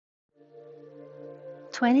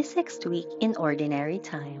26th week in Ordinary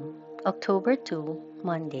Time, October 2,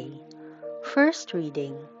 Monday. First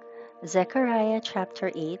reading, Zechariah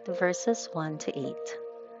chapter 8, verses 1 to 8.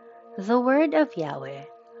 The word of Yahweh,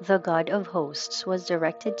 the God of hosts, was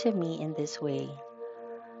directed to me in this way.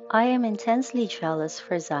 I am intensely jealous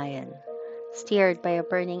for Zion, stirred by a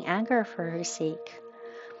burning anger for her sake.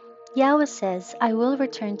 Yahweh says, I will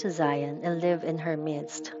return to Zion and live in her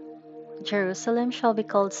midst. Jerusalem shall be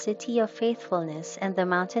called City of Faithfulness, and the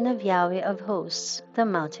mountain of Yahweh of hosts, the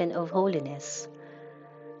mountain of holiness.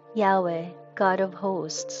 Yahweh, God of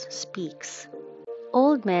hosts, speaks.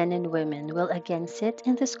 Old men and women will again sit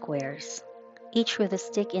in the squares, each with a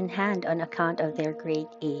stick in hand on account of their great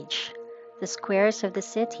age. The squares of the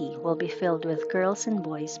city will be filled with girls and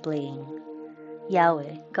boys playing.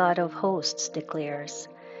 Yahweh, God of hosts, declares,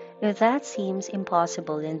 if that seems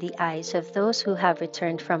impossible in the eyes of those who have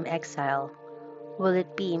returned from exile, will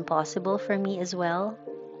it be impossible for me as well?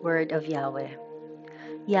 Word of Yahweh.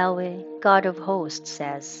 Yahweh, God of hosts,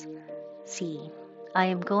 says, see, I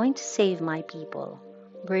am going to save my people,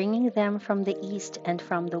 bringing them from the east and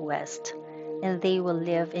from the west, and they will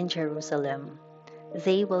live in Jerusalem.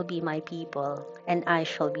 They will be my people, and I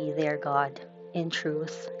shall be their God, in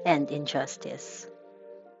truth and in justice.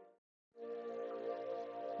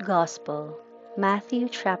 Gospel, Matthew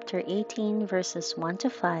chapter 18, verses 1 to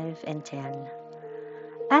 5 and 10.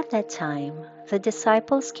 At that time, the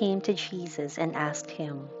disciples came to Jesus and asked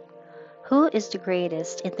him, who is the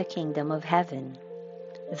greatest in the kingdom of heaven?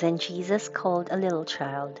 Then Jesus called a little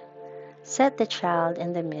child, set the child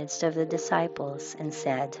in the midst of the disciples, and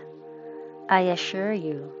said, I assure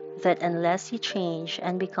you that unless you change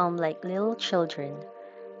and become like little children,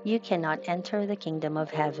 you cannot enter the kingdom of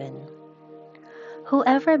heaven.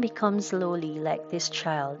 Whoever becomes lowly like this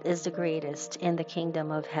child is the greatest in the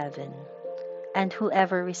kingdom of heaven. And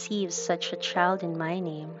whoever receives such a child in my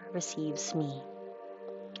name receives me.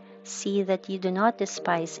 See that you do not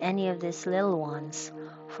despise any of these little ones,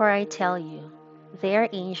 for I tell you, their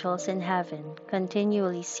angels in heaven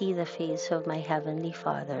continually see the face of my heavenly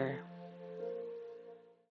Father.